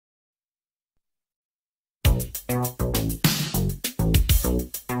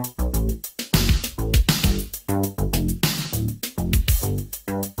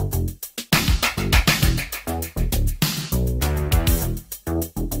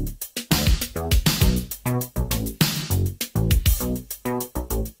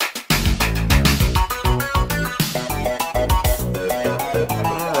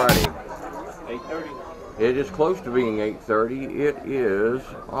It is close to being 8:30. It is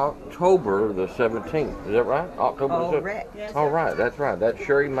October the 17th. Is that right? October the 17th. All right, that's right. That's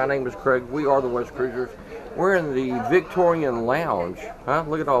Sherry. My name is Craig. We are the Westcruisers. We're in the Victorian Lounge. Huh?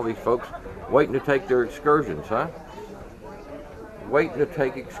 Look at all these folks waiting to take their excursions, huh? Waiting to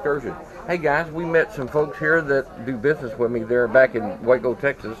take excursions. Hey guys, we met some folks here that do business with me there back in Waco,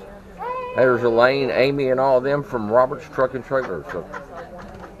 Texas. There's Elaine, Amy, and all of them from Robert's Truck and Trailer. So,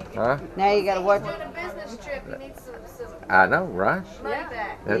 huh? Now you gotta watch. Doing a business trip, you need some I know, right? money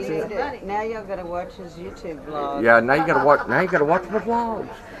back. That's it. Now y'all gotta watch his YouTube vlog. Yeah, now you gotta watch. Now you gotta watch my vlogs.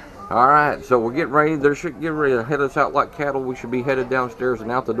 All right, so we're getting ready. They should get ready to head us out like cattle. We should be headed downstairs and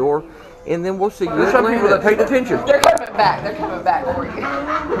out the door, and then we'll see you. There's some people that paid attention. They're coming back. They're coming back for you.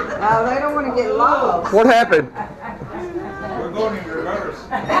 Oh, they don't want to get lost. What happened? We're going in reverse.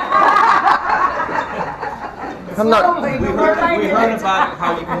 I'm not. We heard about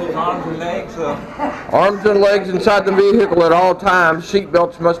how you can use arms and legs. Arms and legs inside the vehicle at all times. Seat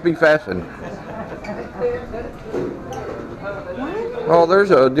belts must be fastened. Oh, there's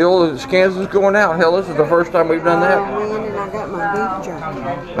a deal that scans is going out. Hell, this is the first time we've done that. Man, and I got my beef jerky.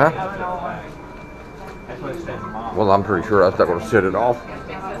 Huh? Well, I'm pretty sure that's not going to set it off.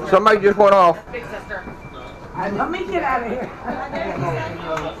 Somebody just went off. Let me get out of here.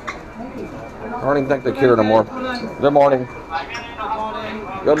 I don't even think they care no more. Good morning.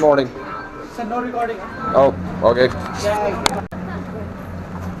 Good morning. Oh, okay.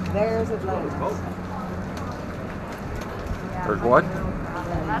 There's Atlantis. There's what?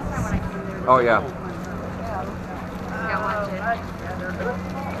 Oh, yeah.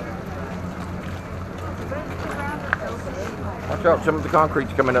 Watch out, some of the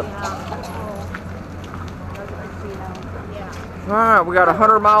concrete's coming up. Alright, we got a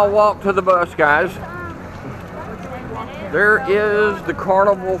 100-mile walk to the bus, guys. There is the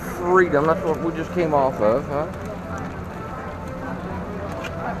Carnival Freedom. That's what we just came off of, huh?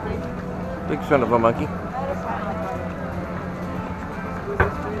 Big son of a monkey.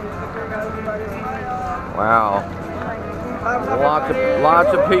 Wow.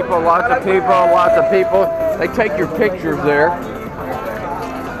 Lots of people. They take your pictures there.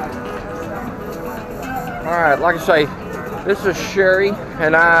 Alright, like I say, this is Sherry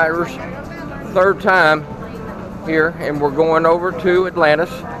and I's third time here, and we're going over to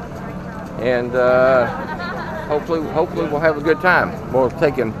Atlantis, and hopefully we'll have a good time. We're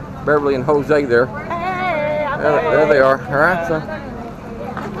taking Beverly and Jose there. There they are. All right,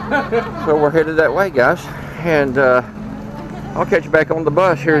 so we're headed that way, guys, and I'll catch you back on the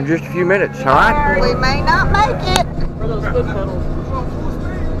bus here in just a few minutes. All right? We may not make it.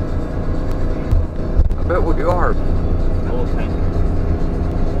 I bet we are.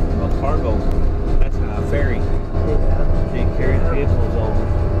 Well, cargo. That's a ferry. They carry vehicles over.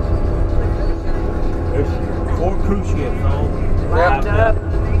 There's 4 cruise ships all lined up.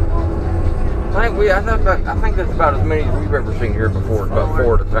 I think that's about as many as we've ever seen here before. It's about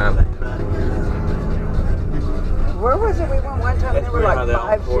 4 at a time. Where was it we went one time? There were like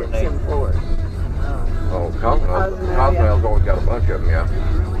 5 ships in port. Oh, Cozumel's always got a bunch of them, yeah.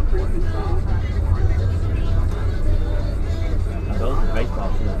 Those are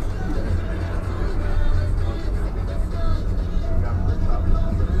baseball fields.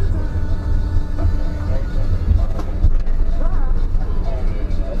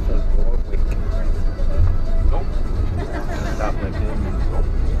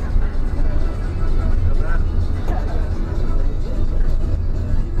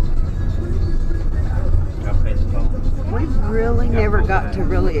 Never got to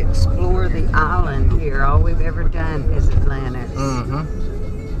really explore the island here. All we've ever done is Atlantis.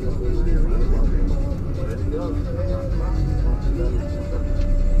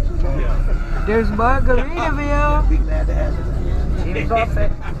 There's Margaritaville. Be glad to have it. Jimmy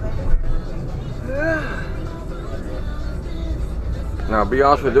Buffett. Now, be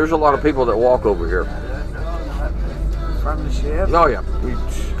honest with you, there's a lot of people that walk over here. From the ship? Oh yeah, you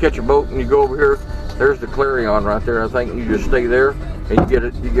catch a boat and you go over here. There's the Clarion right there. I think you just stay there and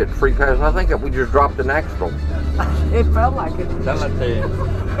you get free pass. And I think that we just dropped in Axel. It felt like it. That's like the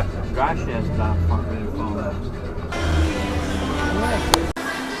dry sheds down front of the phone.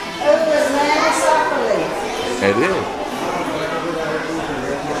 It is.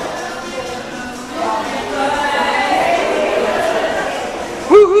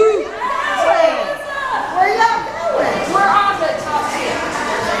 Woohoo! Where y'all going? We're on the top ship.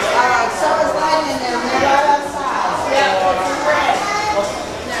 So is Lightning and they're right outside. Yeah, it's red.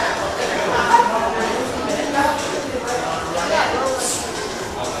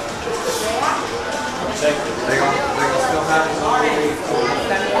 They still have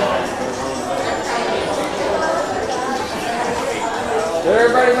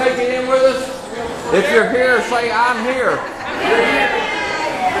everybody make it in with us? If you're here, say I'm here.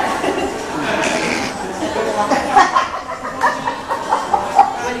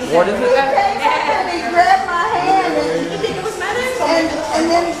 What is it? He grabbed my hand and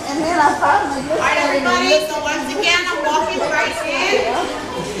then I finally looked Alright, at him. everybody, so once again, I'm walking right in.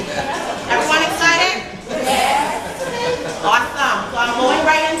 Everyone excited? Yeah. Awesome. So I'm going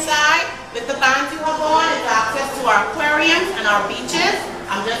right inside. With the bands you have on, it's access to our aquariums and our beaches.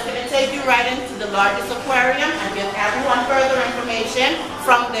 I'm just going to take you right into the largest aquarium and give everyone further information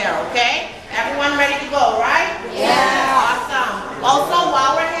from there, okay? Everyone ready to go, right? Yeah. Awesome. Also,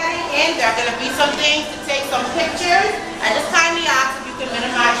 while we're heading in, there are going to be some things to take some pictures. I just kindly ask if you can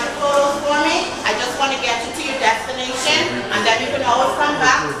minimize your photos for me. I just want to get you to your destination, and then you can always come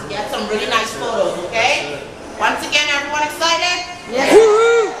back to get some really nice photos, okay? Once again, everyone excited? Yes.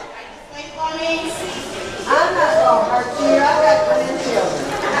 Wait for me. I'm not going to hurt you. I've got grandchildren.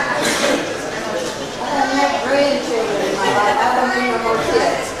 I don't have grandchildren in my life. I don't need no more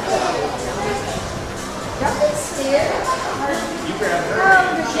kids. Don't be scared. You grabbed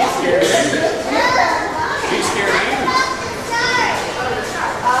her. She's scared. She's scared of you.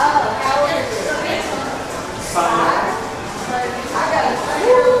 Oh, how old are you? 5. I got a 6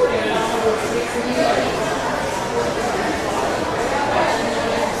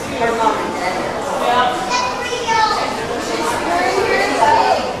 her mom and dad. Yeah. She's 3 years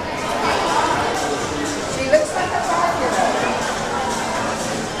old. She looks like a 5-year-old.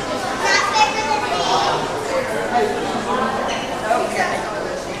 Okay.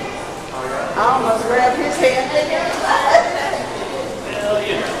 I almost grabbed his hand again.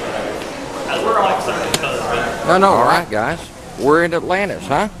 We're all excited. No, all right, guys. We're in Atlantis,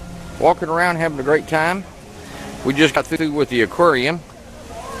 huh? Walking around having a great time. We just got through with the aquarium.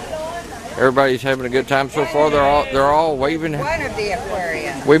 Everybody's having a good time so far. They're all waving. One of the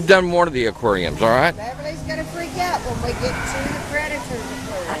aquariums. We've done one of the aquariums, all right? Everybody's gonna freak out when we get to the predators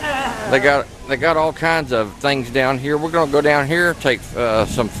aquarium. They got all kinds of things down here. We're gonna go down here, take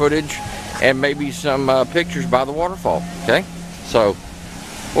some footage, and maybe some pictures by the waterfall. Okay, so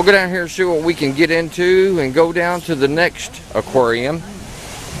we'll go down here and see what we can get into, and go down to the next aquarium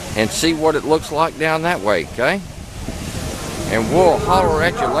and see what it looks like down that way. Okay. And we'll holler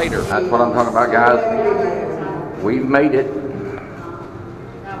at you later. That's what I'm talking about, guys. We've made it.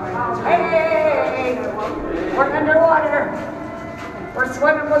 Hey, we're underwater. We're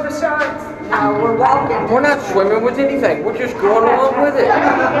swimming with the sharks. No, we're walking. We're not swimming with anything. We're just going along with it.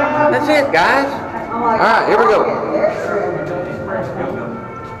 That's it, guys. All right, here we go.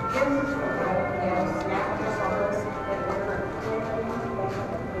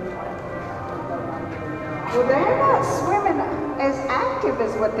 Well, they're not swimming as active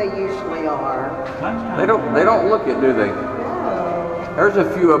as what they usually are. They don't look it, do they? No. There's a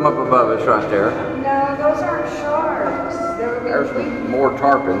few of them up above us right there. No, those aren't sharks. There's more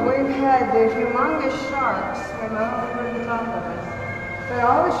tarpon. We've had the humongous sharks swim over the top of us. But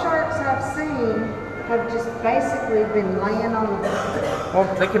all the sharks I've seen have just basically been laying on the Well,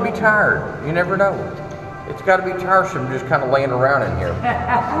 they can be tired. You never know. It's got to be tiresome just kind of laying around in here. Well,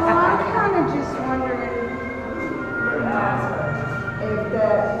 I'm kind of just wondering if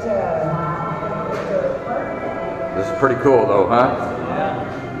that, This is pretty cool though, huh?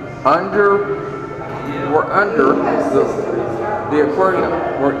 We're under the aquarium.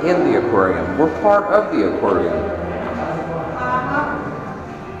 We're in the aquarium. We're part of the aquarium.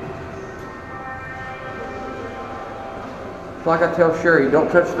 It's like I tell Sherry, don't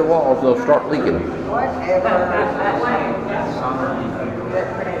touch the walls, they'll start leaking. whatever.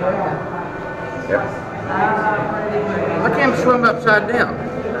 Yep. Look at him swim upside down.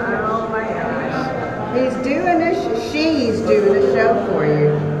 Oh my gosh. He's doing she's doing a show for you.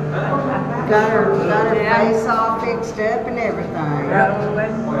 Got her face all fixed up and everything.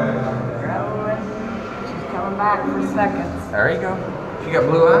 She's coming back for seconds. There you go. She got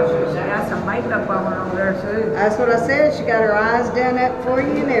blue eyes? She got some makeup on her over there too. That's what I said. She got her eyes done up for you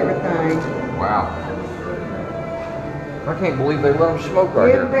and everything. Wow. I can't believe they let them smoke right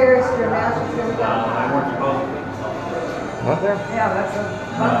You here. embarrassed her now. She's gonna go. What there? Yeah, that's a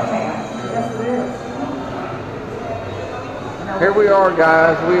fun camp. Yes, it is. Here we are,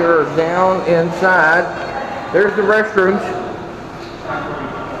 guys. We are down inside. There's the restrooms.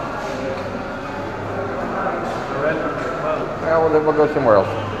 Well, then we'll go somewhere else.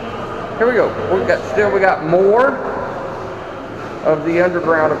 Here we go. We got more of the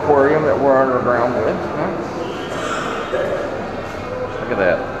underground aquarium that we're underground with. Huh? Look at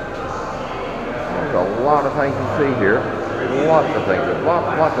that. There's a lot of things to see here. Lots of things.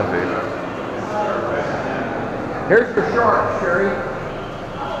 Lots of fish. Here's the shark, Sherry.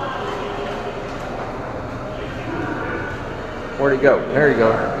 Where'd he go? There you go.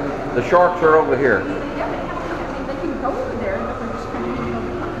 The sharks are over here. They can go over there, but they're just coming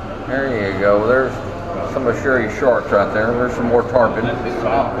over. There you go. There's some of Sherry's sharks right there. There's some more tarpon.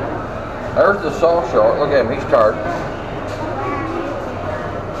 There's the saw shark. Look at him. He's tired.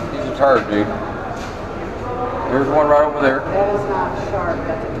 He's a tired dude. There's one right over there. That is not a shark,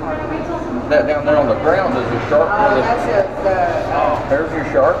 that's a tarpon. That down there on the ground is a shark. Oh, that's a, There's your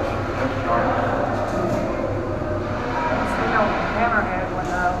shark. You know, hammerhead one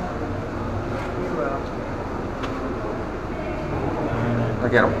though. You will.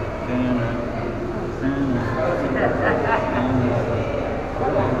 Look at him.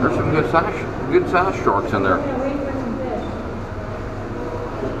 There's some good size sharks in there.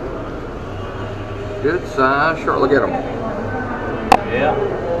 Good size shark. Look at them. Yeah.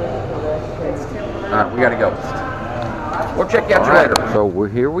 All right, we gotta go. We'll check you out later. So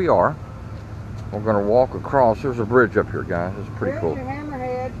here we are. We're gonna walk across. There's a bridge up here, guys. It's pretty cool. There's your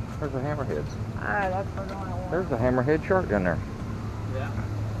hammerhead. There's a hammerhead. Ah, that's what I want. There's the hammerhead shark down there. Yeah.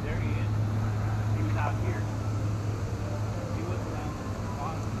 There he is. He was out here. He was down the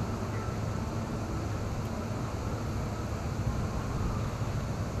bottom.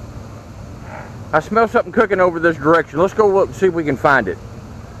 I smell something cooking over this direction. Let's go look and see if we can find it.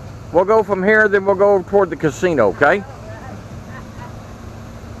 We'll go from here, then we'll go toward the casino, okay?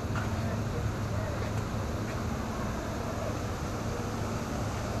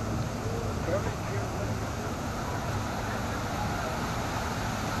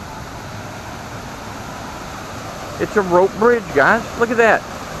 It's a rope bridge, guys. Look at that.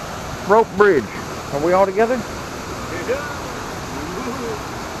 Rope bridge. Are we all together?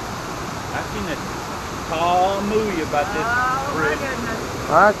 I've seen a tall movie about this Oh my bridge. goodness.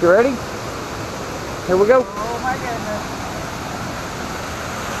 All right, you ready? Here we go. Oh my goodness.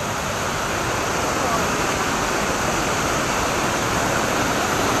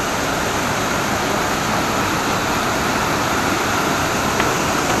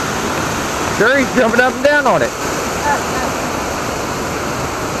 Sure, he's jumping up and down on it.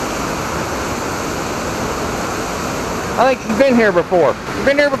 I think she's been here before. You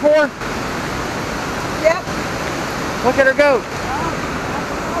been here before? Yep. Look at her go.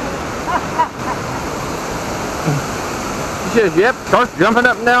 She says, yep, starts jumping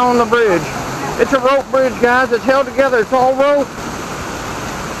up and down on the bridge. It's a rope bridge, guys. It's held together. It's all rope.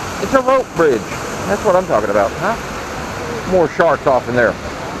 It's a rope bridge. That's what I'm talking about, huh? More sharks off in there.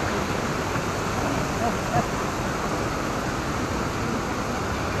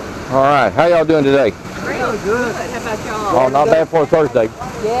 All right, how y'all doing today? Real good. How about y'all? Oh, not bad for a Thursday.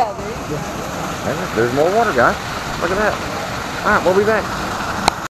 Yeah, there you go. There's more water, guys. Look at that. All right, we'll be back.